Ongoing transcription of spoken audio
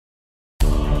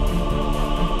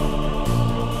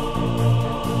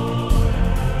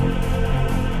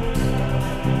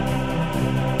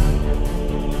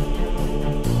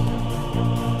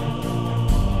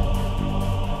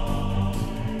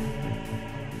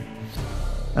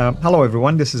Hello,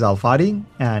 everyone. This is Al Fadi,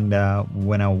 and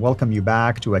when I welcome you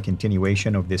back to a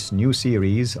continuation of this new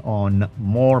series on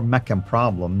more Meccan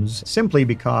problems, simply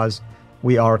because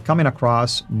we are coming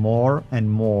across more and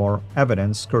more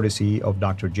evidence, courtesy of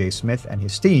Dr. J. Smith and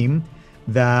his team,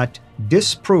 that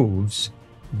disproves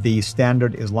the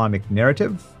standard Islamic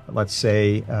narrative. Let's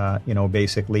say,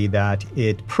 basically that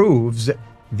it proves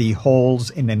the holes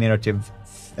in the narrative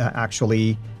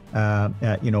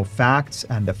facts,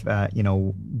 and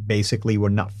basically we're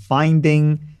not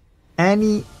finding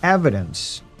any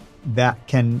evidence that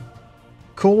can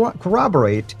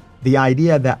corroborate the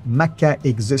idea that Mecca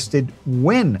existed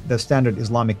when the standard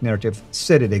Islamic narrative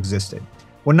said it existed.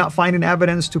 We're not finding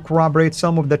evidence to corroborate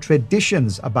some of the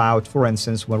traditions about, for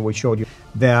instance, when we showed you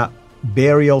the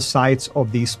burial sites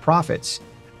of these prophets,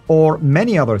 or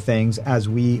many other things, as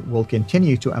we will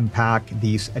continue to unpack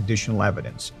these additional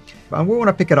evidence. And we want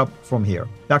to pick it up from here.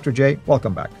 Dr. J,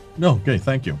 welcome back. No, okay,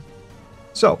 thank you.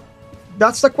 So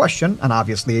that's the question, and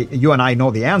obviously you and I know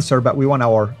the answer, but we want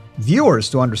our viewers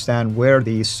to understand where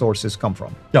these sources come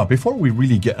from. Yeah, before we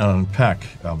really get unpack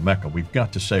Mecca, we've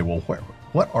got to say, well,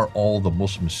 what are all the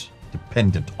Muslims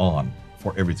dependent on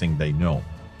for everything they know?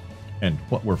 And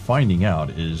what we're finding out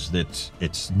is that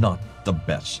it's not the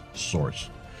best source.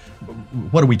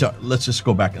 What are we talking? Let's just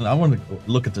go back, and I want to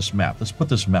look at this map. Let's put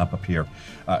this map up here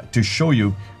to show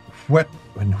you what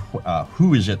and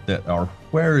who is it that, or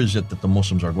where is it that the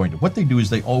Muslims are going to. What they do is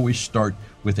they always start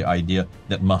with the idea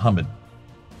that Muhammad,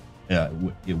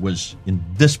 it was in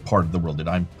this part of the world that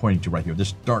I'm pointing to right here,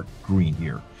 this dark green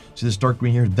here. See this dark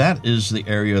green here? That is the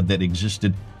area that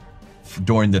existed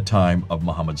during the time of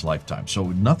Muhammad's lifetime.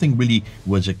 So nothing really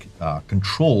was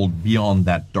controlled beyond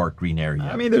that dark green area.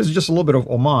 I mean, there's just a little bit of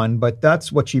Oman, but that's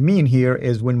what you mean here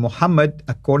is when Muhammad,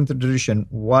 according to tradition,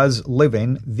 was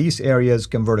living, these areas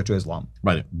converted to Islam.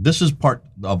 Right. This is part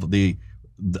of the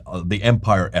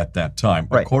empire at that time.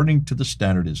 Right. According to the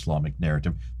standard Islamic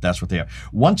narrative, that's what they are.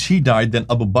 Once he died, then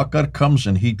Abu Bakr comes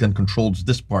and he then controls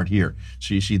this part here.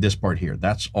 So you see this part here.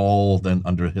 That's all then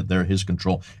under his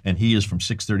control. And he is from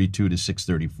 632 to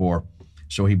 634.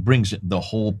 So he brings the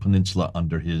whole peninsula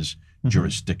under his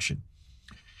jurisdiction.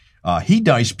 He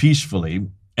dies peacefully,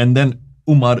 and then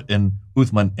Umar and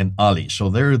Uthman and Ali. So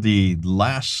they're the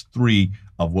last three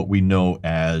of what we know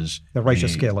as the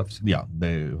righteous caliphs. Yeah,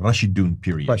 the Rashidun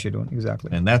period. Rashidun, exactly.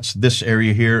 And that's this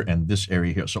area here and this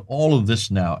area here. So all of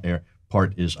this now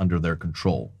part is under their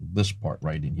control, this part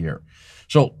right in here.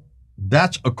 So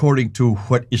that's according to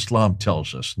what Islam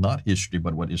tells us, not history,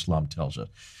 but what Islam tells us.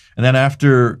 And then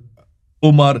after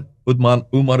Umar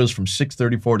is from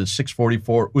 634 to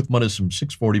 644, Uthman is from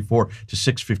 644 to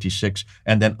 656,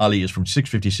 and then Ali is from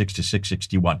 656 to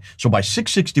 661. So by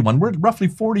 661, we're roughly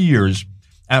 40 years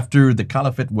after the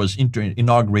caliphate was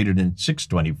inaugurated in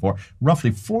 624,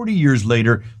 roughly 40 years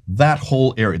later, that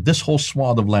whole area, this whole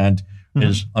swath of land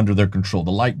is under their control.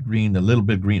 The light green, the little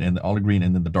bit green, and the olive green,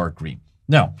 and then the dark green.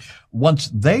 Now, once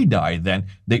they die, then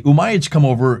the Umayyads come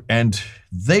over and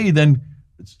they then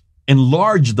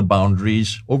enlarge the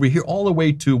boundaries over here all the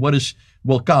way to what is,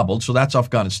 well, Kabul, so that's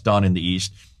Afghanistan in the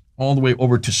east, all the way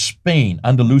over to Spain,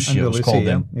 Andalusia is called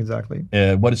then. Exactly.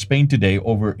 What is Spain today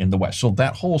over in the west. So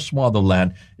that whole swath of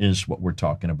land is what we're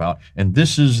talking about. And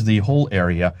this is the whole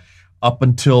area up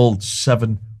until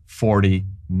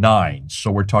 749.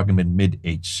 So we're talking in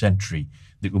mid-8th century,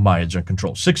 the Umayyads are in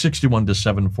control. 661 to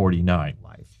 749.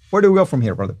 Where do we go from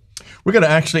here, brother? We're going to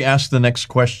actually ask the next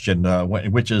question,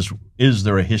 which is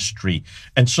there a history?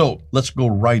 And so let's go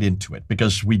right into it,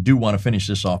 because we do want to finish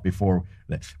this off before.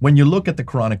 When you look at the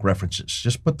Quranic references,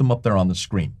 just put them up there on the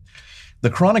screen. The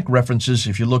Quranic references,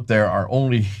 if you look there, are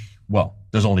only, well,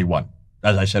 there's only one.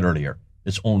 As I said earlier,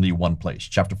 it's only one place,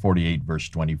 chapter 48, verse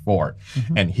 24.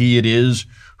 And he it is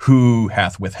who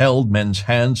hath withheld men's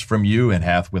hands from you and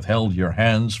hath withheld your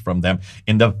hands from them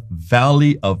in the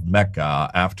valley of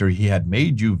Mecca after he had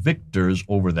made you victors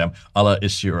over them. Allah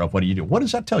Isir of what do you do? What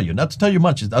does that tell you? Not to tell you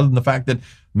much, other than the fact that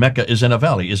Mecca is in a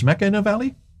valley. Is Mecca in a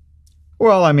valley?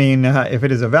 Well, I mean, if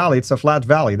it is a valley, it's a flat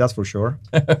valley, that's for sure.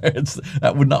 It's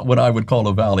not what I would call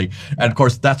a valley. And of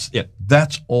course, that's it.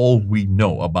 That's all we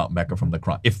know about Mecca from the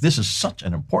Quran. If this is such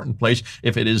an important place,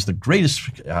 if it is the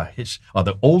greatest,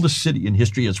 the oldest city in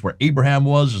history, it's where Abraham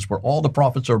was, it's where all the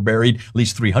prophets are buried, at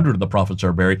least 300 of the prophets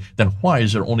are buried, then why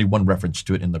is there only one reference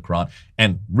to it in the Quran?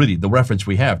 And really, the reference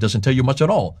we have doesn't tell you much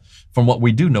at all from what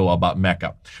we do know about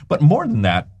Mecca. But more than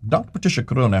that, Dr. Patricia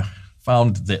Corona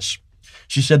found this.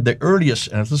 She said the earliest,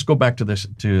 and let's go back to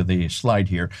the slide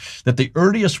here, that the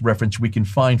earliest reference we can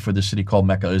find for the city called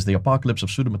Mecca is the Apocalypse of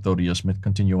Pseudo-Methodius Myth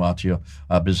Continuatio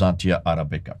Byzantia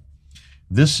Arabica.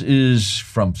 This is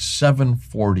from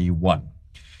 741.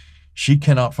 She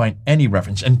cannot find any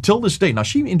reference until this day. Now,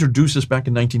 she introduced this back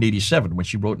in 1987 when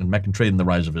she wrote in Meccan Trade and the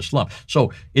Rise of Islam.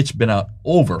 So it's been out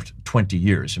over 20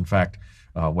 years. In fact,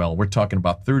 well, we're talking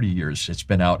about 30 years it's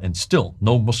been out, and still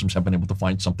no Muslims have been able to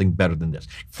find something better than this.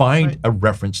 Find a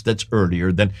reference that's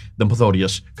earlier than the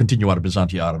Methodius Continuata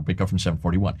Byzantia Arabica from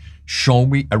 741. Show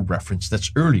me a reference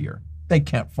that's earlier. They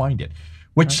can't find it.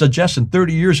 Which suggests in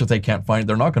 30 years, if they can't find it,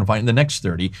 they're not going to find it in the next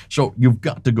 30. So you've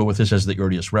got to go with this as the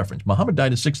earliest reference. Muhammad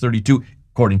died in 632,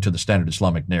 according to the standard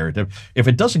Islamic narrative. If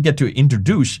it doesn't get to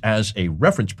introduce as a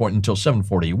reference point until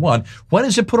 741, when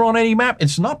is it put on any map?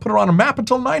 It's not put on a map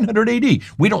until 900 AD.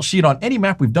 We don't see it on any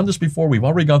map. We've done this before. We've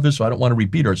already got this, so I don't want to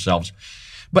repeat ourselves.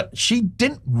 But she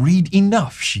didn't read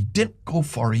enough. She didn't go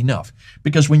far enough.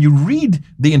 Because when you read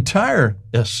the entire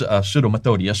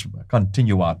Pseudo-Methodius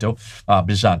Continuato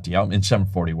Byzantia in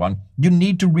 741, you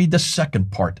need to read the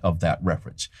second part of that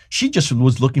reference. She just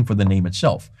was looking for the name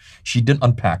itself. She didn't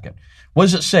unpack it. What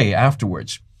does it say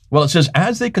afterwards? Well, it says,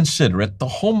 as they consider it, the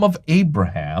home of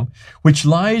Abraham, which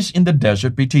lies in the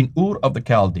desert between Ur of the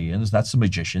Chaldeans, that's the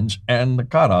magicians, and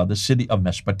Kara, the city of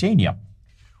Mesopotamia.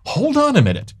 Hold on a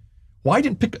minute. Why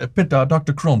didn't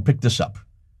Dr. Crone pick this up?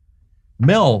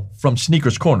 Mel from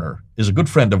Sneakers Corner is a good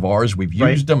friend of ours. We've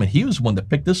used him, and he was the one that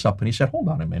picked this up, and he said, hold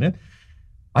on a minute.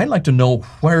 I'd like to know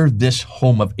where this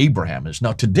home of Abraham is.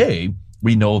 Now, today,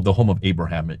 we know the home of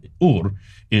Abraham, Ur,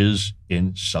 is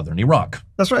in southern Iraq.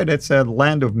 That's right. It's a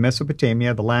land of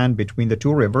Mesopotamia, the land between the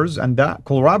two rivers, and that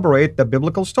corroborate the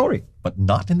biblical story. But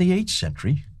not in the 8th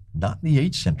century. Not in the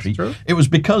 8th century. It was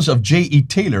because of J.E.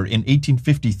 Taylor in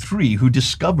 1853 who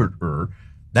discovered Ur.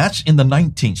 That's in the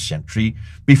 19th century.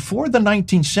 Before the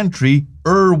 19th century,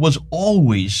 Ur was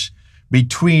always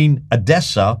between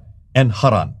Edessa and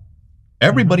Haran.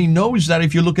 Everybody knows that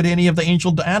if you look at any of the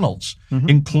ancient annals,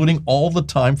 including all the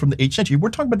time from the 8th century. We're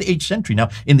talking about the 8th century now.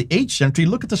 In the 8th century,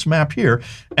 look at this map here,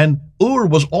 and Ur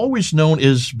was always known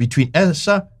as between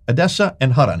Edessa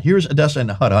and Haran. Here's Edessa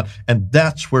and Haran, and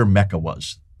that's where Mecca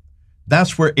was.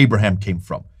 That's where Abraham came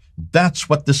from. That's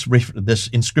what this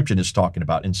inscription is talking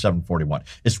about in 741.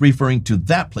 It's referring to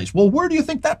that place. Well, where do you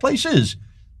think that place is?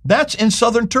 That's in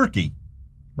southern Turkey.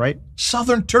 Right.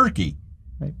 Southern Turkey.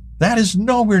 Right. That is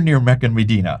nowhere near Mecca and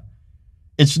Medina.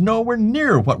 It's nowhere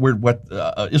near what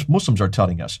Muslims are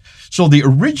telling us. So the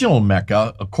original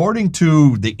Mecca, according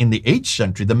to in the 8th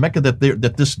century, the Mecca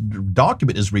that this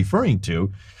document is referring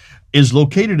to, is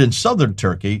located in southern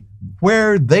Turkey,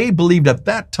 where they believed at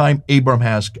that time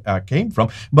Abraham came from.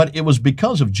 But it was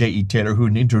because of J.E. Taylor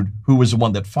who was the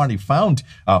one that finally found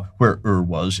where Ur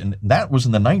was, and that was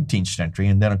in the 19th century.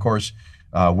 And then, of course,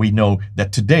 we know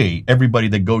that today, everybody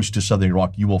that goes to southern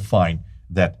Iraq, you will find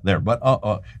that there. But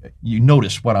you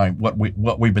notice what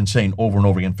we've been saying over and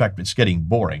over again. In fact, it's getting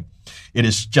boring. It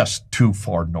is just too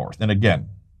far north. And again,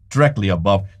 directly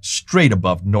above, straight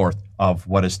above north of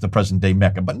what is the present-day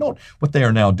Mecca. But note what they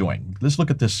are now doing. Let's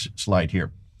look at this slide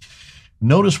here.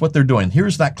 Notice what they're doing.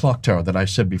 Here's that clock tower that I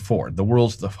said before. The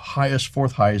world's the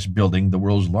fourth highest building, the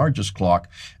world's largest clock,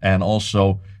 and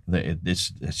also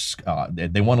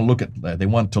they want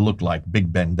to look like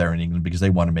Big Ben there in England because they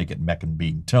want to make it Meccan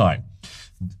being time.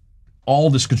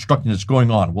 All this construction that's going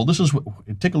on. Well,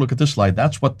 take a look at this slide.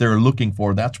 That's what they're looking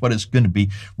for. That's what it's going to be.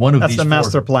 That's the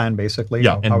master plan, basically.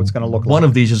 Yeah, how it's going to look like. One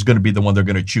of these is going to be the one they're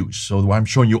going to choose. So I'm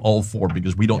showing you all four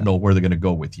because we don't know where they're going to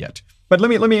go with yet. But let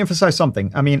me emphasize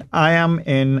something. I mean, I am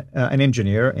an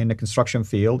engineer in the construction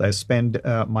field. I spend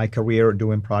my career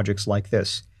doing projects like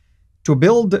this. To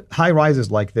build high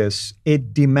rises like this,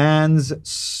 it demands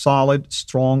solid,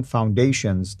 strong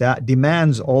foundations. That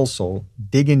demands also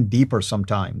digging deeper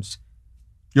sometimes.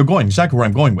 You're going exactly where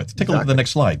I'm going with. Take a look at the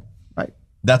next slide. Right.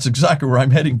 That's exactly where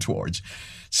I'm heading towards.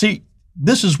 See,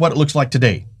 this is what it looks like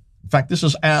today. In fact, this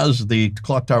is as the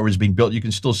clock tower is being built. You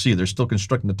can still see they're still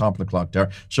constructing the top of the clock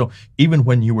tower. So even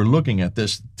when you were looking at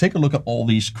this, take a look at all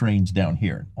these cranes down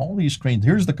here. All these cranes.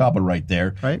 Here's the Kaaba right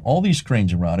there. Right. All these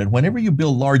cranes around it. Whenever you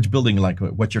build large building like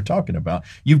what you're talking about,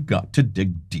 you've got to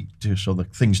dig deep so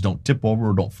that things don't tip over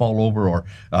or don't fall over or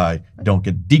don't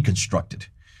get deconstructed.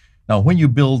 Now, when you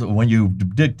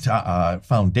dig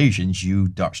foundations, you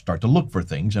start to look for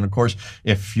things. And of course,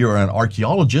 if you're an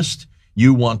archaeologist,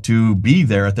 you want to be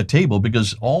there at the table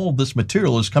because all this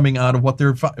material is coming out of what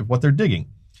they're digging.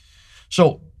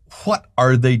 So what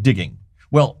are they digging?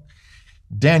 Well,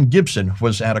 Dan Gibson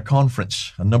was at a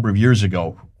conference a number of years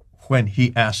ago when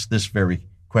he asked this very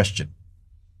question.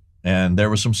 And there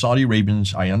were some Saudi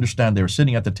Arabians, I understand they were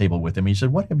sitting at the table with him. He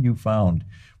said, what have you found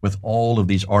with all of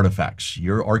these artifacts?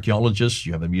 You're archaeologists,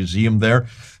 you have a museum there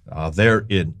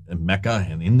in Mecca,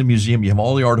 and in the museum you have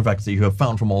all the artifacts that you have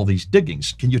found from all these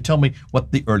diggings. Can you tell me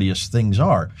what the earliest things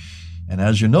are? And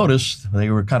as you notice, they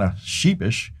were kind of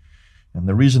sheepish. And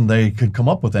the reason they could come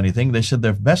up with anything, they said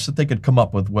the best that they could come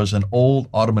up with was an old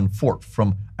Ottoman fort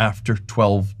from after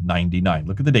 1299.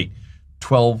 Look at the date,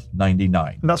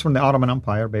 1299. And that's when the Ottoman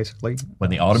Empire, basically. When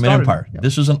the Ottoman started. Empire. Yeah.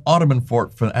 This is an Ottoman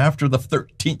fort from after the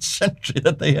 13th century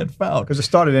that they had found. Because it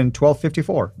started in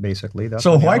 1254, basically. That's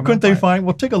So when the why Ottoman couldn't they Empire- find,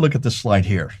 well, take a look at this slide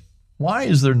here. Why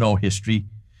is there no history?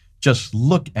 Just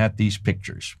look at these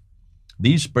pictures.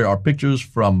 These are pictures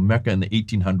from Mecca in the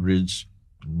 1800s,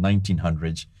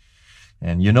 1900s.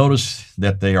 And you notice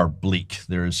that they are bleak.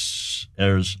 There's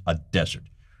a desert.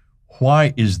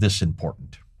 Why is this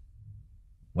important?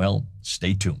 Well,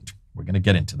 stay tuned. We're going to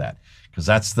get into that because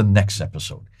that's the next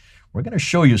episode. We're going to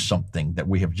show you something that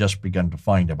we have just begun to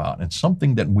find about and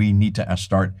something that we need to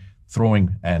start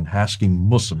throwing and asking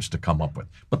Muslims to come up with.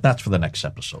 But that's for the next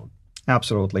episode.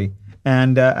 Absolutely.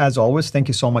 And as always, thank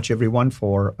you so much, everyone,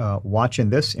 for watching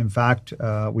this. In fact,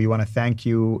 we want to thank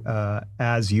you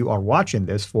as you are watching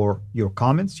this for your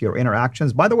comments, your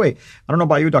interactions. By the way, I don't know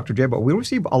about you, Dr. J, but we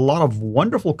receive a lot of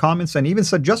wonderful comments and even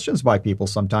suggestions by people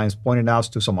sometimes, pointing out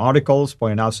to some articles,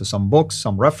 pointing out to some books,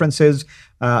 some references.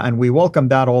 And we welcome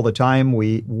that all the time.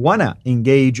 We want to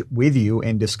engage with you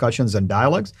in discussions and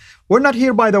dialogues. We're not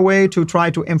here, by the way, to try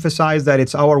to emphasize that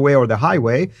it's our way or the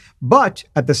highway. But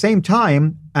at the same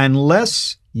time,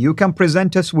 unless you can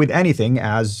present us with anything,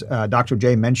 as Dr.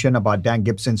 J mentioned about Dan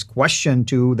Gibson's question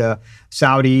to the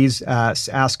Saudis,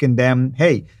 asking them,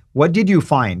 hey, what did you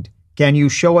find? Can you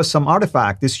show us some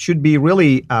artifact? This should be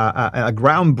really a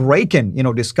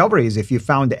groundbreaking, discoveries. If you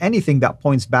found anything that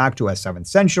points back to a 7th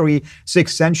century, 6th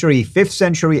century, 5th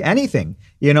century, anything,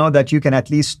 that you can at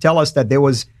least tell us that there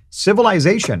was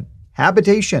civilization,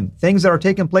 habitation, things that are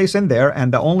taking place in there.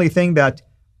 And the only thing that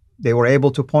they were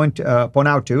able to point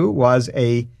out to was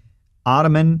a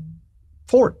Ottoman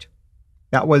fort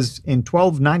that was in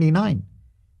 1299.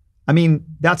 I mean,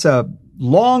 that's a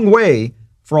long way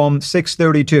from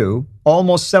 632,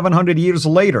 almost 700 years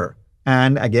later.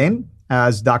 And again,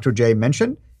 as Dr. J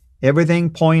mentioned, everything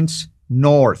points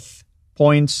north,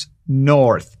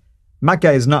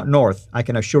 Mecca is not north, I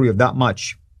can assure you of that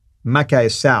much. Mecca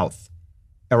is south.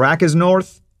 Iraq is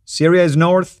north, Syria is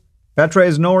north, Petra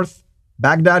is north,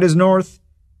 Baghdad is north,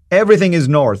 everything is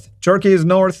north. Turkey is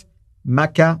north,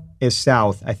 Mecca is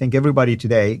south. I think everybody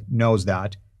today knows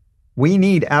that. We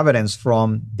need evidence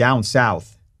from down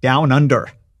south, down under.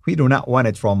 We do not want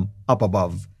it from up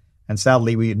above. And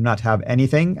sadly, we do not have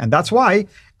anything. And that's why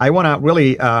I want to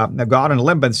really go out on a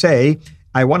limb and say,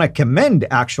 I want to commend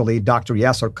actually Dr.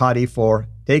 Yasser Qadhi for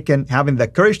having the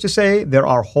courage to say there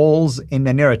are holes in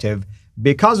the narrative.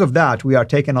 Because of that, we are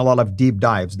taking a lot of deep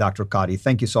dives, Dr. Qadhi.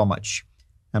 Thank you so much.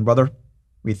 And brother,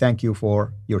 we thank you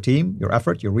for your team, your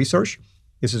effort, your research.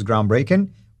 This is groundbreaking.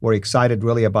 We're excited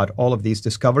really about all of these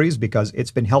discoveries because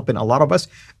it's been helping a lot of us.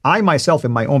 I myself,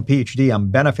 in my own PhD, am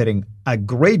benefiting a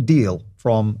great deal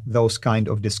from those kind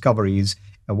of discoveries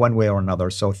one way or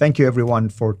another. So thank you everyone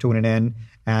for tuning in.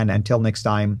 And until next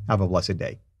time, have a blessed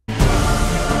day.